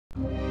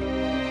Hello,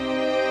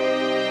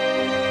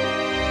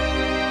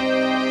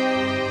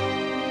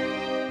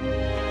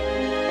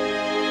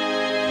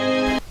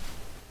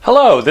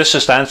 this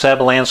is Don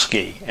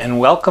Zabalansky, and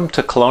welcome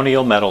to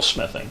Colonial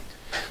Metalsmithing.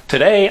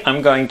 Today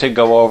I'm going to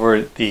go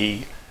over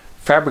the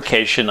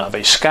fabrication of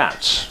a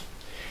sconce.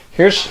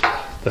 Here's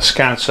the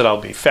sconce that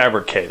I'll be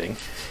fabricating,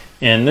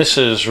 and this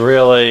is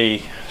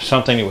really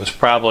something that was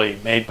probably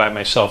made by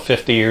myself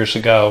 50 years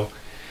ago.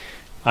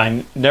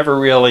 I never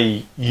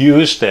really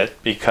used it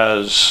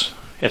because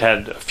it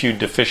had a few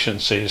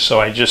deficiencies, so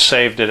I just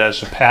saved it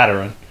as a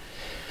pattern.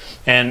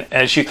 And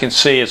as you can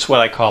see, it's what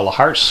I call a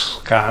heart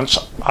sconce,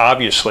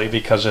 obviously,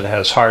 because it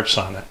has hearts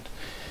on it.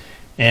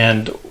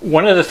 And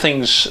one of the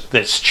things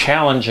that's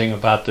challenging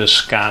about this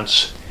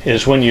sconce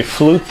is when you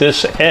flute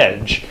this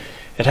edge,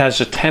 it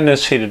has a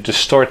tendency to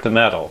distort the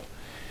metal.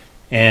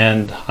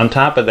 And on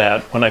top of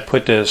that, when I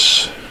put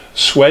this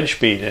swage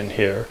bead in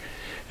here,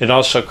 it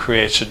also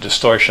creates a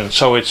distortion.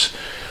 So it's,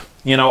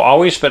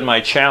 always been my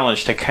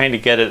challenge to kind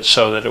of get it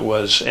so that it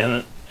was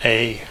in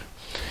a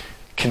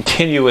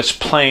continuous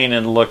plane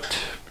and looked,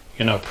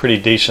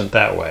 pretty decent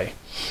that way.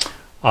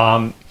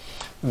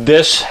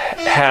 This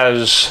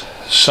has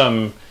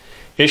some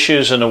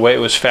issues in the way it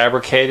was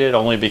fabricated,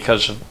 only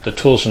because of the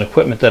tools and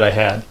equipment that I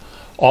had.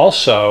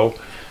 Also,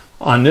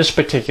 on this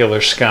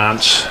particular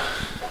sconce,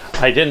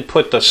 I didn't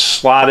put the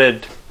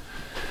slotted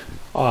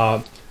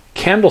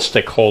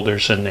candlestick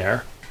holders in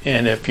there.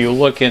 And if you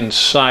look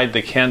inside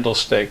the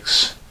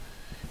candlesticks,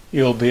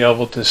 you'll be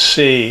able to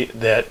see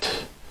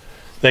that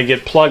they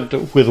get plugged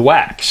with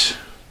wax.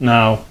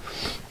 Now,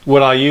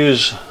 what I'll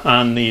use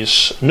on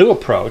these new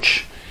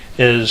approach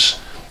is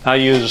I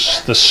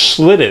use the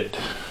slitted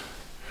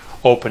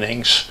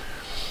openings.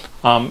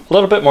 A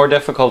little bit more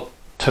difficult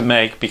to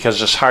make because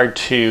it's hard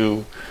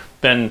to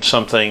bend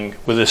something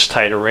with this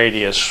tight a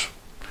radius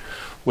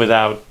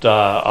without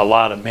a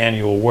lot of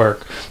manual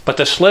work. But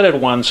the slitted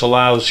ones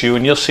allows you,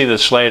 and you'll see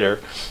this later,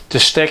 to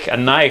stick a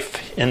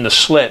knife in the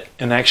slit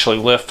and actually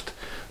lift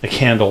the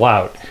candle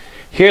out.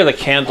 Here the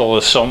candle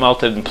is so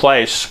melted in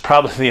place,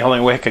 probably the only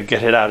way I could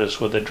get it out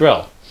is with a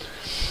drill.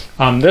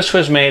 This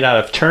was made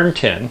out of turn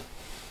tin,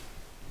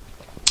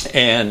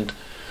 and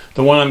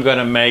the one I'm going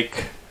to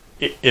make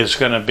is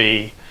going to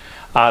be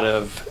out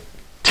of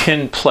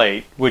tin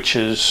plate, which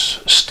is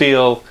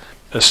steel,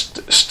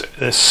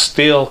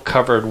 steel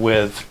covered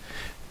with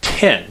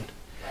tin.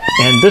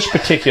 And this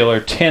particular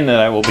tin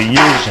that I will be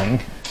using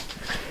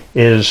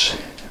is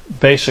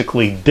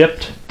basically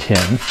dipped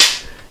tin.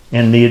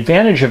 And the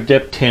advantage of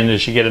dipped tin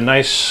is you get a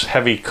nice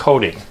heavy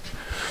coating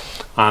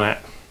on it.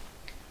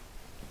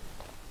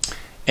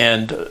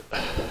 And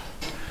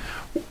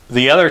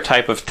the other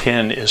type of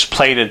tin is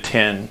plated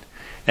tin,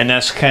 and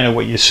that's kind of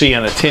what you see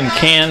on a tin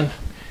can.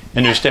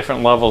 And there's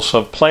different levels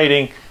of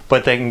plating,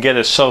 but they can get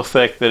it so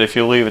thick that if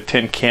you leave a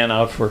tin can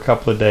out for a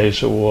couple of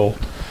days, it will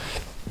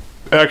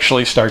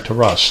actually start to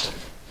rust.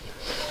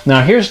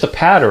 Now here's the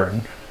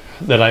pattern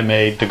that I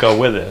made to go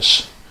with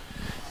this.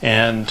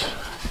 And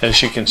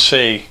as you can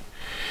see,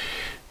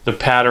 the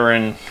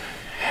pattern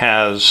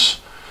has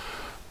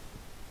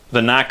the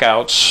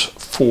knockouts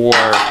for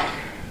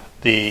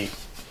the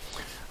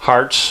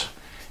hearts,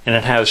 and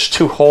it has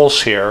two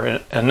holes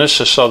here, and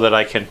this is so that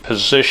I can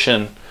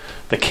position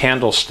the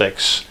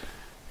candlesticks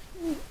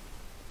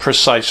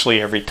precisely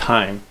every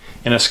time.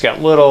 And it's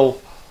got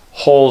little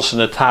holes in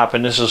the top,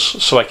 and this is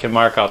so I can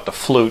mark out the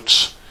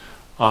flutes.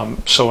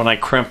 So when I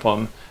crimp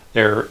them,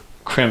 they're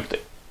crimped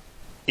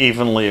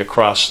evenly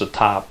across the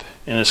top.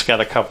 And it's got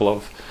a couple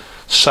of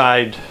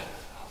side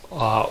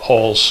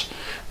holes,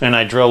 and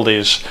I drill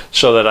these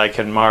so that I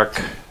can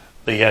mark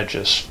the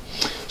edges.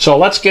 So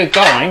let's get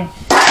going.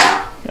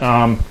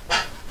 And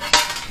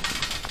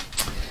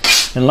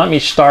let me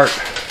start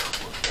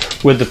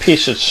with the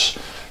piece that's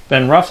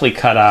been roughly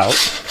cut out,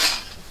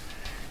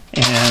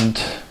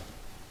 and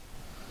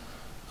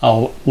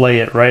I'll lay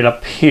it right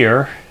up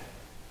here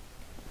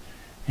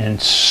and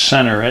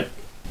center it,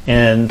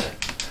 and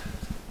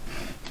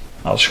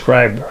I'll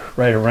scribe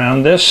right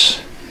around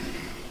this.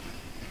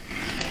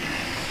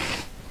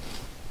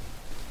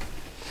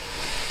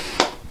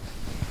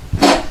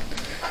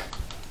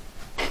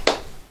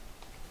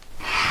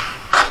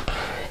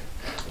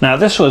 Now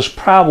this was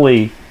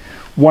probably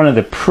one of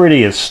the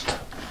prettiest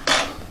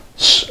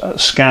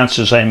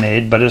sconces I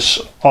made, but it's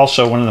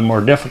also one of the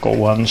more difficult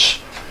ones,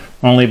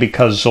 only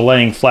because the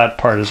laying flat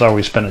part has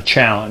always been a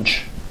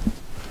challenge.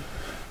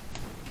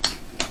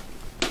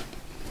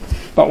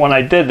 But when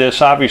I did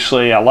this,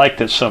 obviously I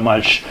liked it so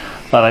much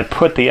that I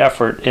put the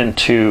effort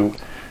into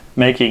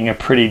making a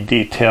pretty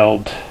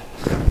detailed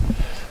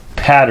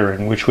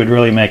pattern, which would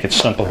really make it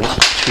simple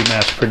to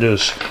mass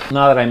produce.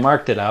 Now that I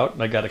marked it out,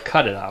 I got to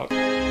cut it out.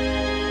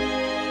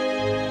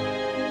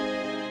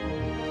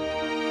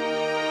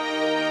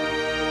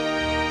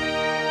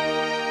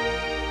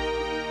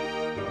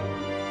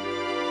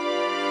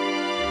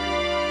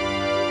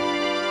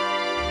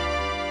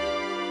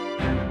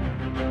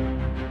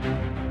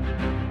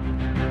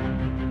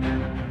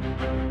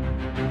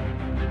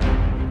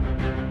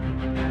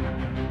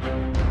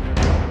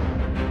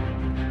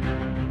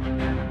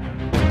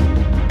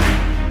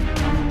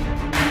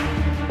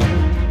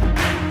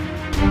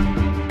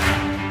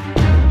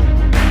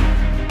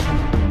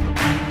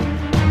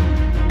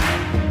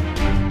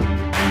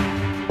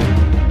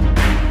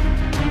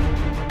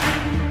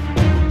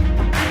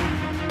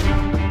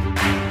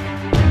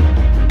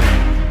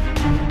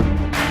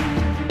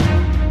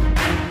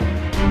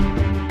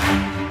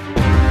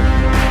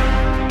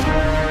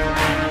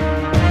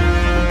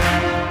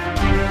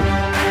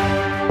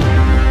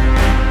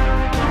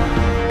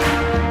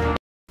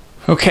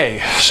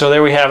 Okay, so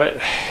there we have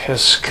it.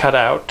 It's cut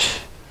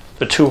out.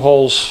 The 2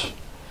 holes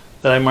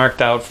that I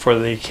marked out for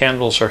the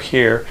candles are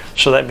here,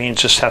 so that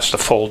means this has to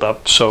fold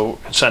up so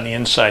it's on the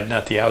inside,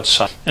 not the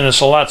outside. And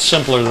it's a lot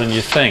simpler than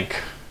you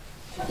think.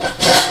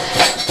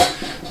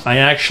 I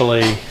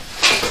actually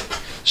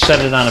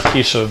set it on a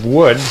piece of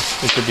wood.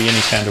 It could be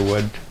any kind of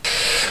wood.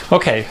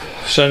 Okay,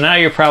 so now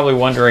you're probably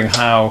wondering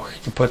how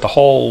you put the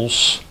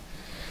holes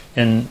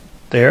in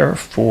there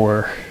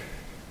for,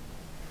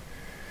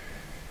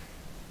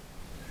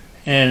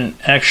 and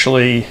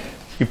actually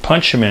you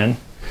punch them in,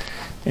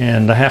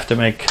 and I have to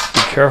be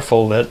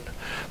careful that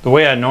the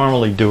way I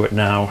normally do it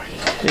now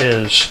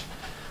is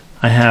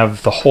I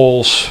have the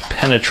holes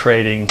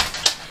penetrating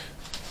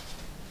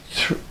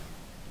through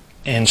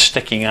and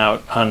sticking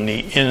out on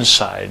the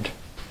inside,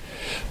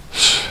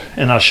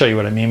 and I'll show you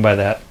what I mean by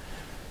that.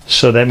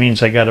 So that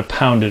means I got to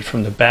pound it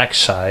from the back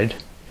side,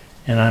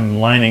 and I'm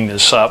lining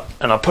this up,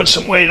 and I'll put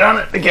some weight on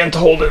it again to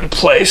hold it in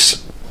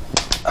place.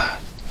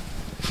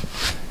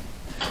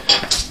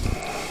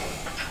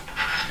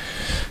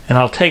 And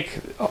I'll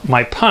take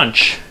my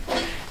punch,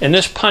 and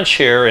this punch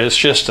here is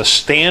just a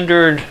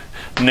standard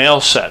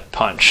nail set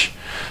punch.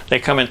 They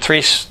come in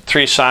three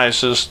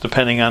sizes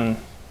depending on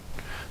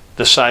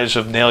the size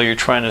of nail you're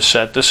trying to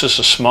set. This is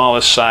the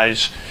smallest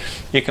size.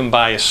 You can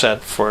buy a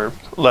set for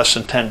less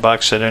than 10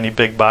 bucks at any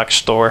big box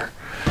store.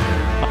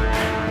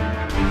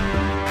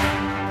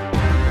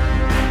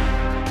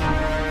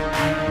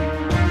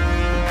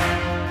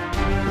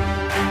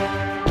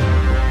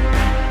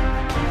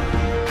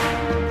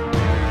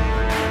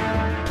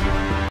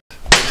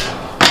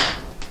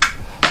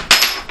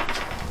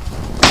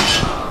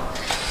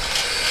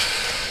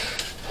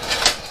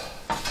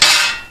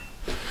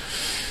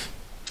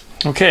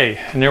 Okay,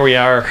 and there we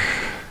are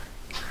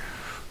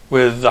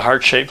with the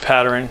heart-shaped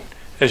pattern.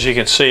 As you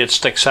can see, it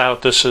sticks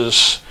out. This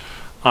is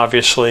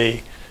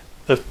obviously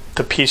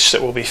the piece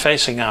that will be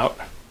facing out.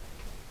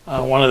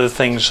 One of the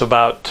things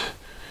about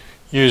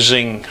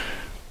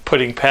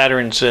putting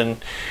patterns in,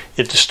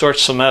 it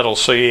distorts the metal,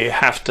 so you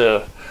have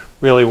to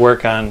really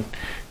work on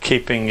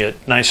keeping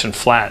it nice and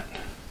flat.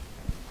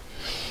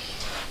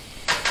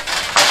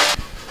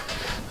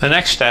 The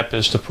next step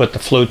is to put the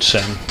flutes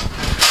in,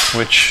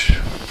 which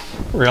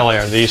really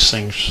are these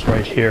things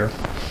right here.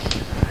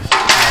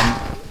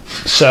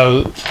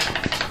 So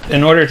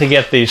in order to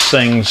get these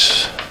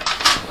things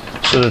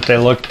so that they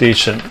look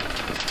decent,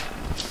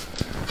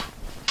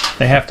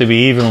 they have to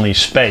be evenly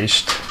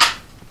spaced,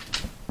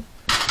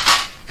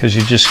 because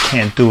you just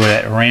can't do it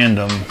at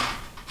random.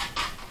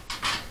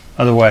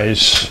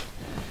 Otherwise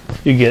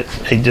you get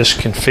a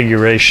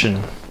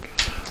disconfiguration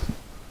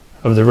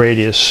of the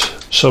radius.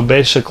 So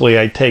basically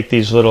I take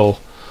these little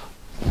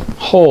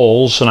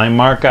holes and I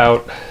mark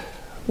out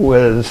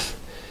with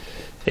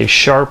a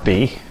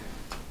Sharpie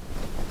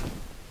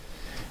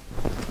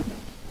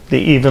the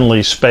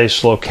evenly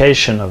spaced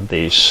location of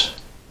these.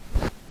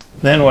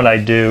 Then what I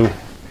do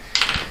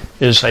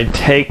is I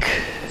take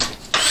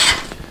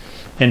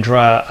and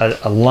draw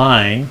a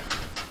line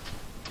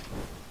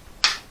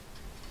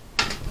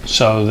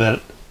so that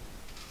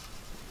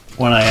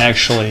when I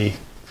actually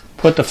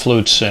put the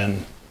flutes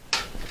in,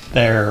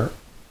 they're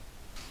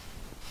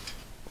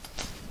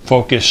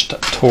focused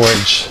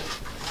towards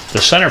the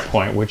center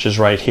point, which is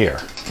right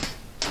here.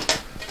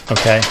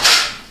 Okay?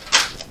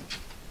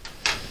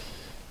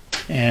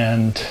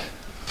 And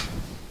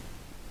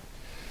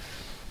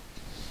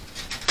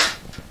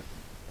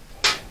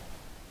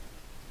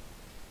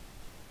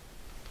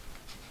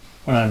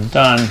when I'm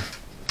done,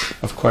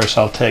 of course,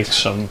 I'll take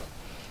some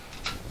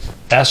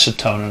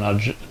acetone and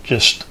I'll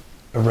just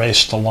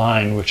erase the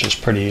line, which is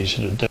pretty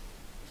easy to do.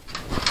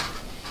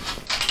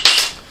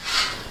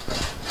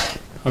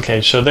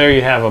 Okay, so there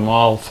you have them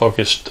all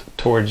focused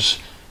towards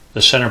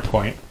the center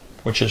point,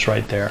 which is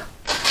right there.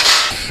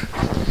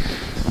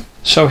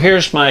 So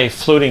here's my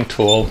fluting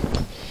tool.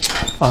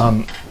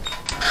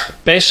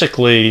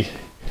 Basically,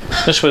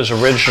 this was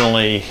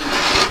originally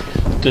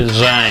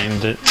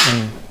designed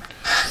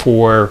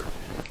for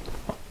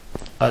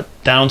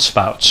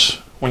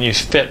downspouts. When you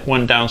fit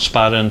one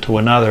downspout into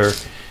another,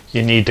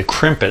 you need to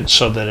crimp it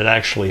so that it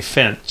actually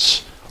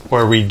fits,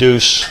 or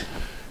reduce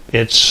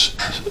its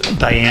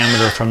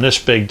diameter from this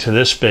big to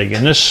this big,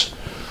 and this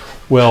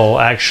will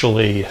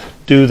actually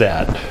do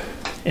that.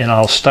 And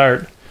I'll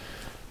start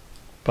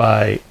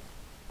by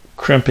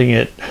crimping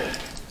it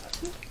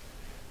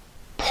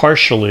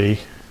partially,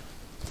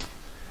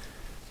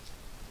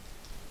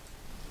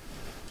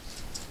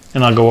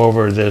 and I'll go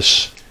over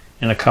this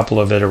in a couple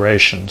of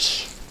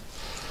iterations,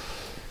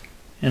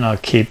 and I'll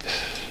keep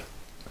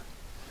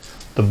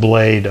the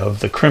blade of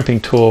the crimping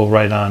tool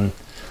right on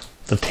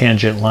the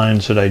tangent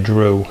lines that I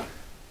drew.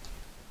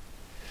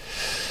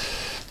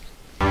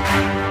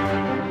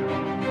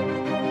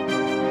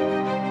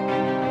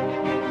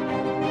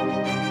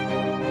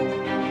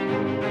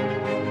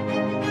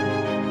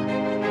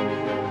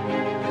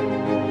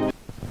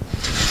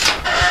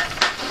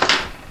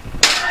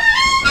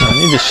 I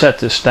need to set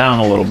this down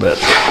a little bit,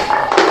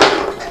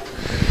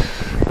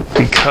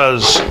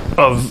 because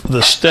of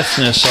the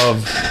stiffness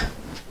of.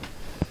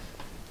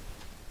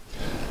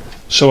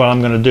 So what I'm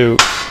going to do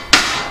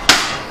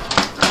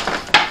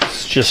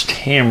is just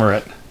hammer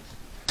it,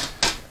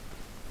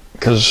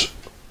 because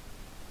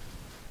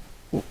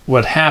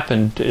what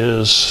happened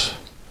is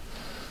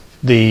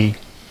the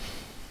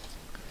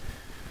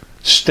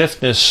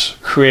stiffness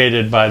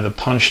created by the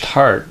punched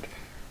heart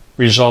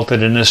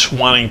resulted in this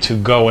wanting to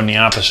go in the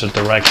opposite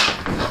direction.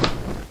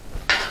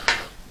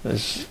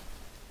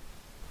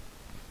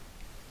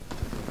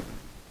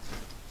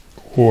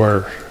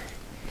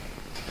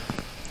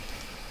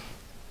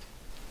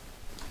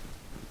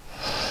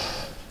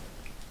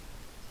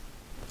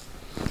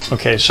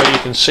 Okay, so you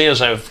can see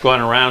as I've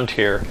gone around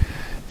here,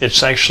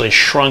 it's actually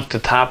shrunk the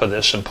top of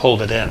this and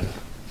pulled it in.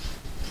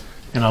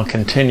 And I'll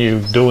continue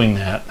doing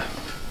that.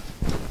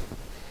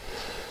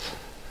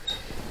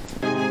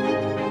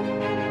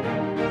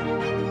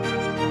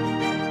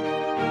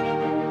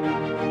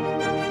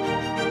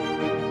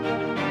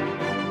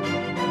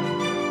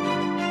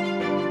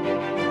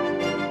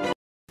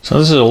 So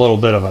this is a little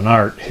bit of an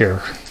art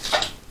here,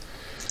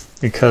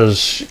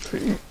 because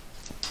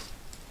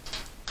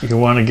you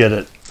want to get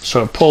it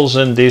so it pulls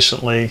in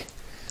decently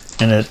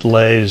and it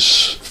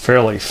lays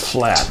fairly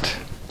flat.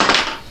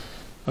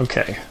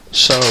 Okay,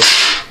 so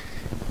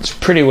it's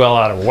pretty well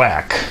out of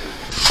whack.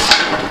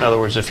 In other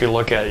words, if you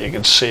look at it, you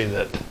can see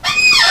that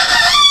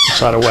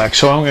it's out of whack.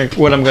 So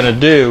what I'm going to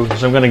do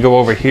is I'm going to go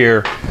over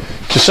here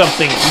to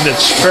something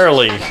that's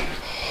fairly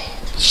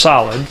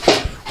solid.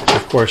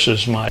 Of course,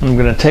 I'm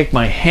going to take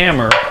my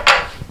hammer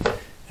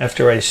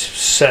after I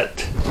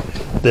set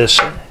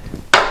this.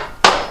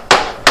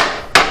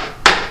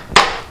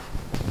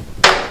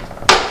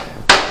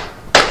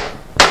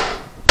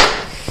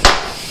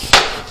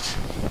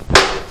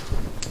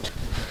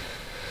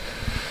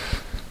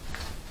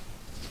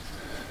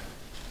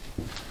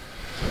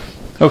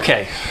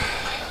 Okay,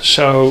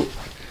 so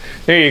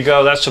there you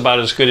go. That's about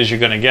as good as you're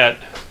going to get.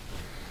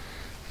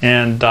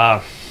 And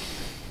the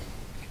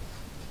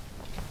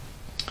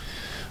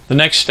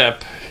next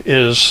step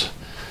is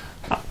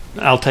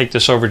I'll take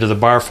this over to the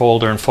bar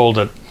folder and fold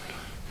it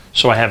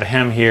so I have a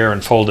hem here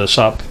and fold this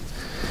up.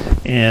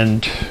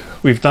 And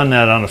we've done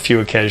that on a few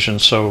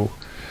occasions, so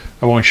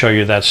I won't show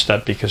you that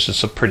step because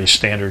it's a pretty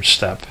standard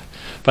step.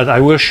 But I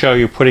will show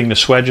you putting the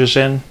swedges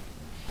in.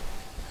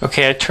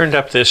 Okay, I turned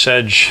up this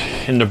edge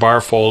in the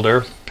bar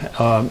folder.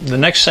 The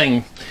next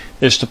thing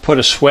is to put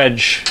a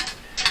swedge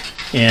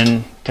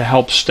in to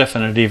help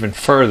stiffen it even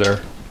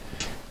further.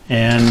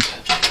 And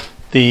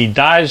the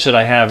dies that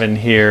I have in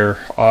here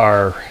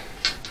are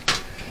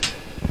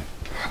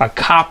a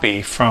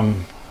copy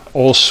from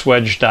old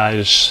swedge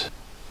dies.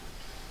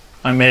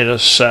 I made a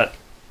set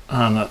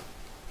on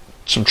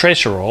some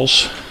tracer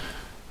rolls,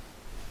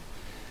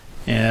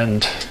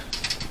 and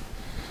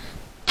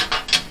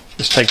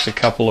this takes a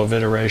couple of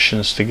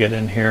iterations to get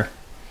in here.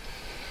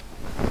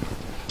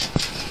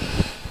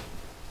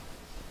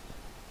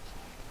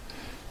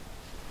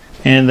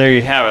 And there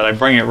you have it. I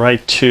bring it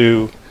right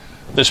to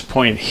this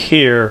point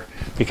here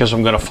because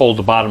I'm going to fold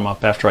the bottom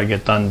up after I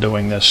get done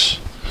doing this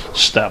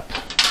step.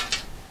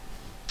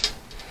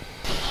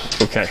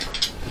 Okay.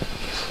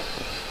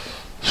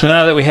 So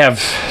now that we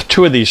have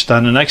two of these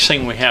done, the next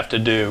thing we have to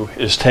do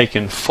is take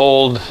and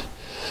fold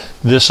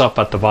this up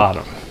at the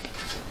bottom.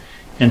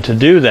 And to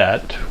do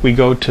that, we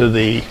go to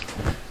the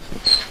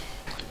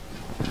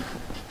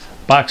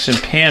box and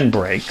pan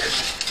brake,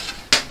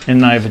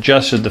 and I've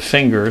adjusted the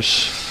fingers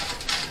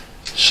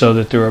so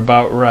that they're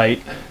about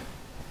right,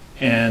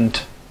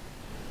 and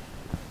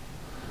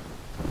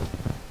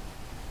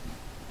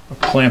I'll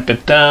clamp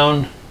it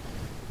down.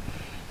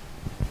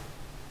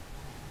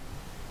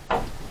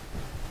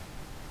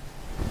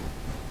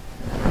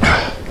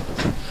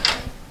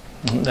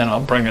 And then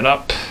I'll bring it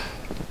up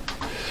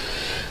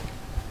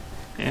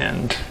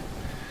and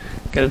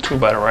get it to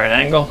about a right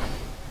angle.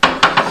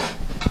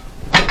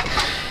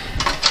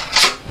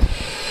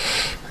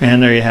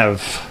 And there you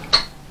have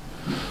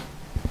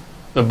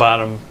the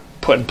bottom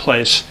put in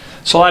place.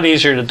 It's a lot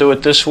easier to do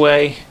it this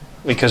way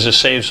because it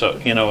saves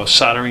a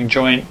soldering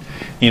joint.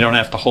 You don't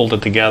have to hold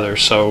it together,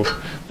 so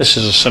this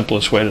is the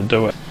simplest way to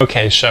do it.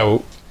 Okay,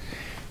 so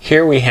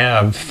here we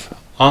have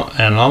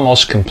an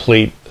almost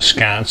complete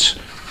sconce.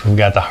 We've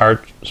got the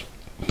heart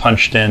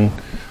punched in,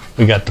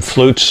 we got the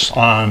flutes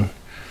on,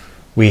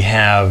 we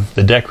have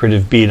the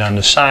decorative bead on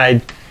the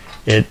side.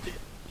 It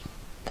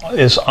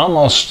is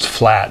almost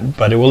flat,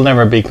 but it will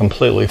never be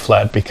completely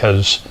flat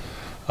because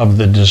of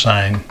the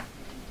design.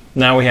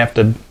 Now we have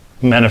to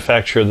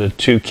manufacture the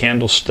two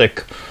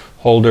candlestick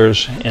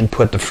holders and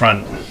put the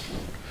front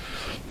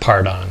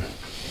part on.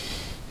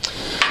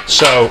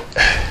 So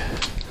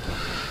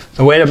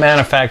the way to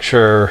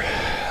manufacture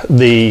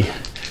the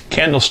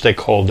candlestick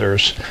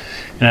holders,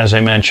 and as I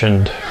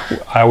mentioned,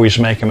 I always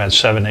make them at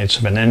 7/8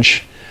 of an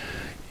inch,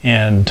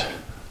 and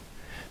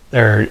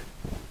they're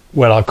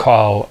what I'll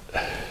call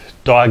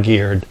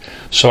dog-eared.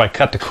 So I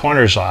cut the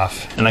corners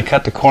off, and I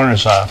cut the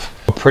corners off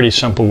a pretty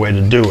simple way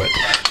to do it.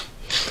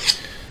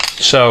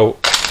 So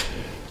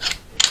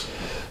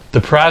The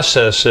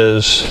process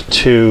is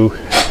to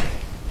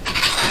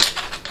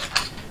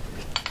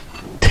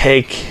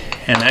take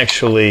and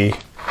actually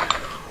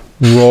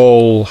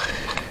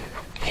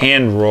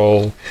hand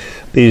roll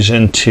these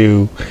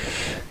into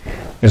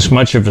as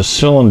much of a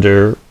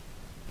cylinder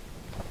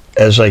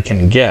as I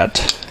can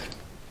get,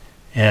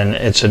 and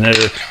it's an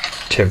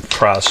iterative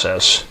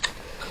process,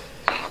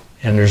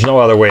 and there's no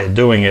other way of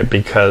doing it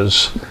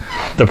because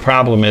the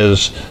problem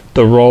is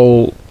the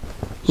rolls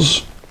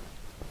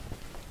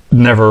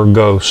never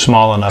go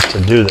small enough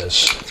to do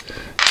this.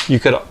 You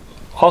could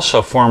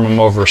also form them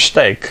over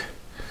steak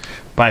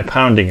by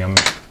pounding them,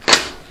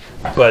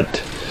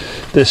 but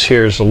this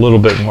here is a little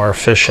bit more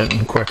efficient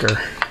and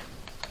quicker.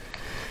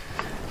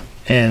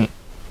 And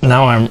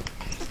now I'm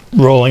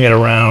rolling it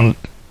around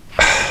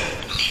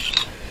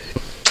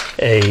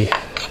a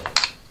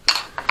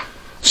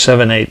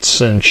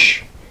 7/8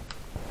 inch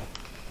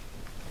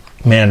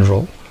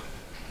mandrel.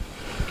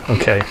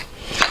 Okay,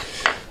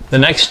 the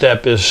next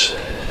step is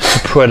to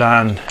put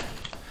on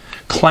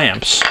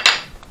clamps,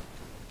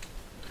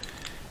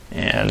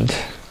 and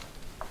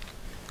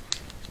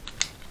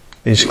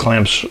these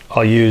clamps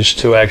I'll use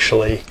to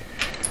actually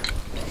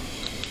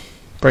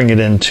bring it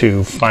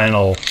into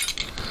final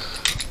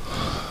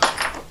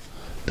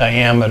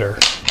diameter.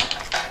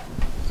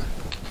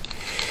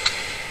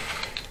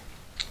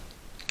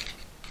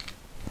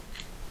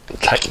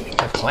 Tightening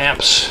the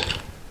clamps.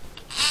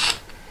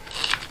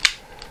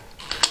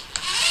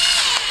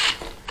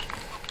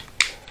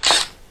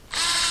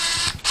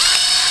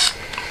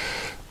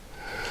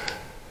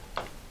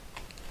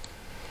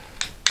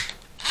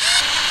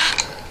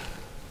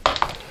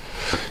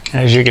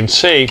 As you can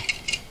see,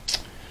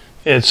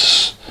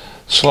 it's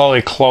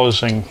slowly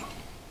closing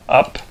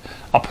up.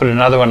 I'll put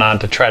another one on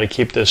to try to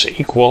keep this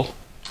equal,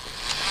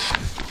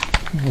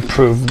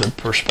 improve the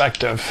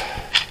perspective.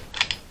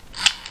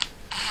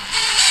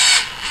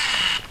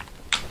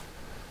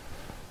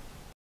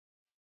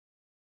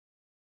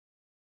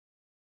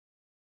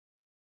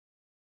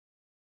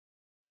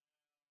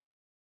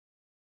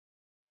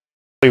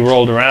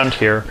 Rolled around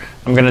here,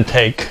 I'm going to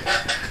take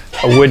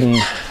a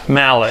wooden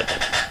mallet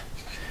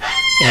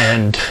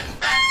and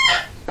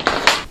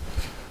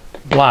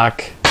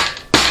block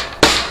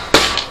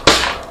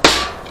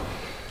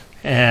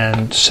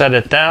and set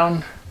it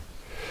down.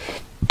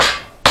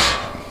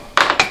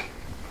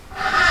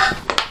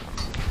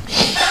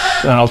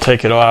 Then I'll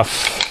take it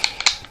off.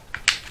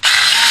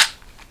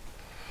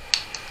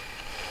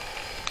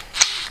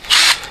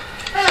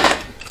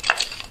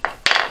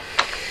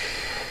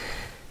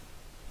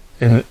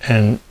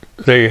 And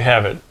there you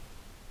have it.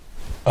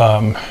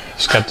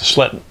 It's got the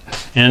slit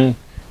in.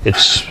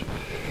 It's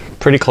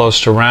pretty close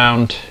to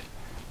round.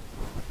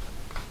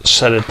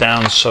 Set it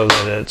down so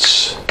that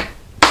it's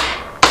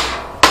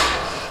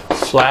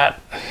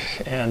flat,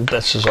 and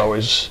this is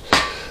always,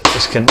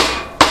 this can,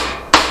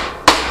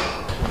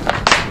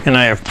 and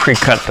I have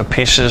pre-cut the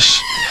pieces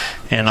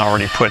and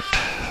already put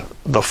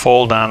the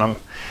fold on them.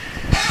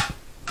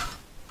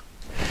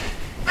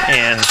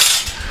 And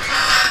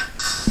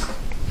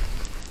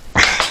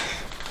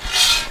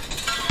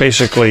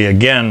basically,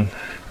 again,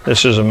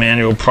 this is a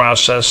manual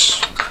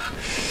process,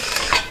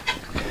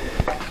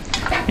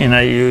 and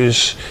I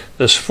use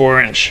this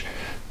 4-inch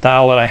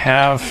dowel that I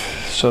have.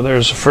 So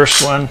there's the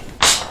first one,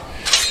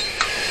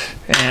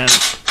 and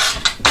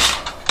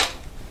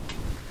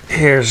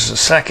here's the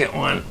second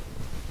one,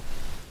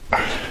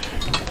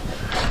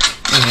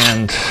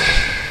 and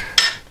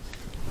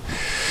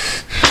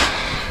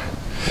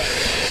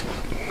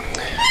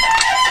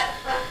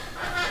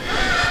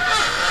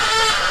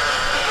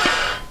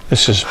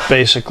this is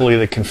basically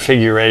the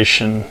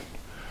configuration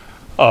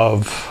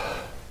of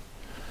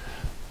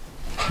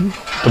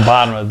the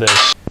bottom of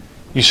this.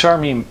 You saw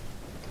me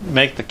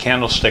make the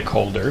candlestick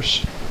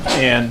holders,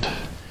 and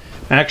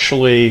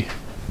actually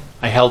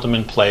I held them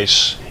in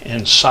place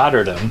and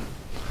soldered them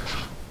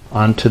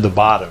onto the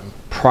bottom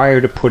prior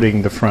to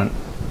putting the front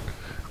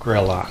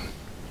grill on.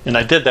 And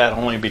I did that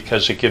only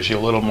because it gives you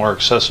a little more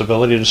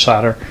accessibility to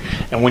solder.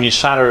 And when you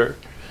solder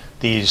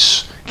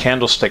these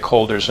candlestick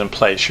holders in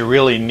place, you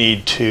really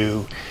need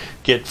to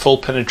get full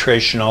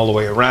penetration all the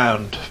way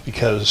around,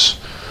 because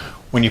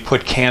when you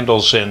put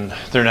candles in,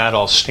 they're not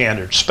all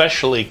standard,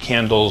 especially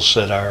candles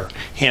that are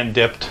hand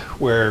dipped,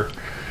 where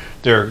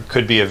there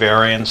could be a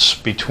variance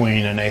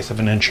between 1/8 of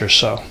an inch or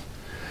so.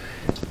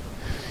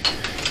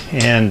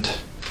 And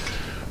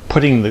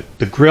putting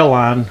the grill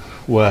on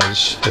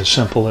was as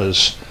simple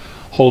as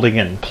holding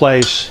it in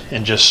place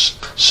and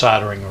just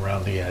soldering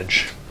around the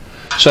edge.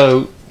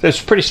 So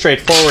it's pretty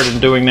straightforward in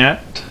doing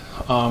that.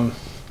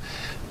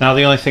 Now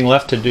the only thing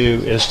left to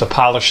do is to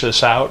polish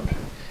this out,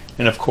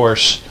 and of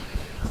course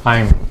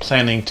I'm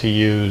planning to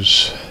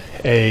use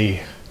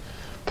a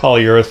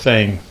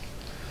polyurethane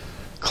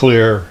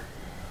clear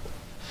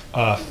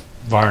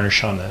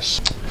varnish on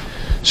this.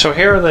 So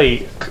here are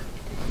the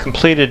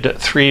completed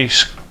 3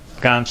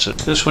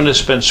 sconces. This one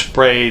has been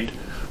sprayed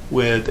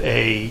with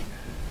a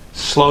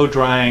slow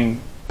drying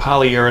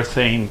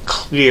polyurethane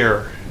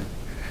clear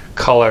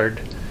colored.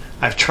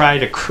 I've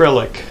tried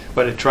acrylic,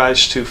 but it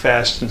dries too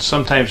fast, and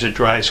sometimes it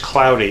dries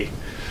cloudy.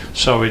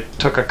 So it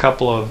took a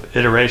couple of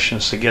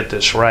iterations to get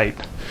this right.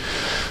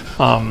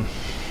 The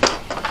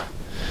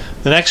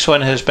next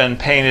one has been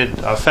painted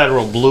a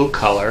federal blue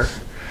color.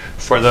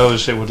 For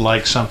those that would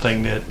like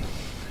something that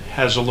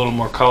has a little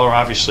more color,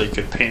 obviously you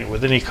could paint it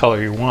with any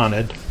color you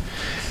wanted.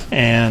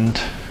 And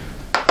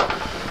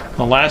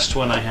the last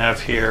one I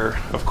have here,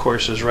 of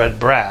course, is red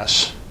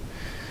brass.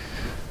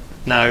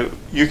 Now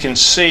you can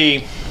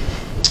see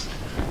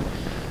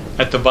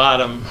at the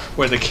bottom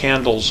where the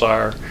candles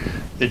are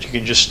that you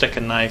can just stick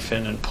a knife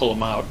in and pull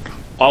them out.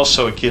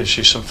 Also, it gives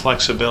you some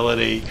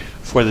flexibility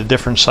for the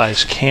different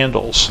size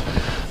candles.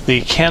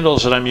 The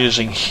candles that I'm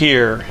using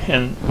here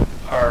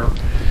are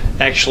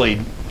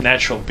actually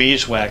natural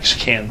beeswax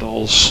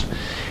candles,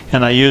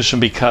 and I use them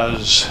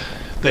because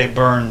they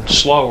burn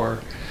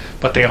slower,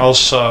 but they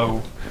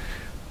also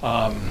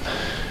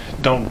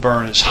don't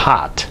burn as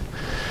hot.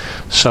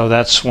 So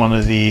that's one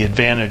of the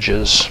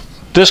advantages.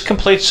 This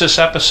completes this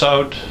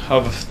episode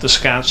of the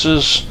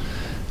sconces.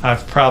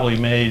 I've probably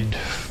made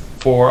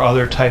 4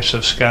 other types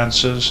of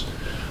sconces.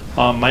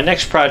 My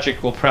next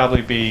project will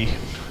probably be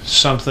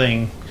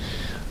something,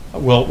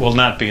 will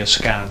not be a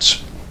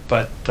sconce,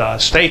 but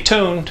stay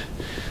tuned.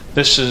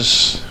 This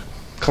is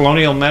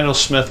Colonial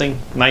Metalsmithing.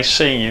 Nice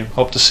seeing you.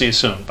 Hope to see you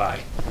soon.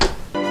 Bye.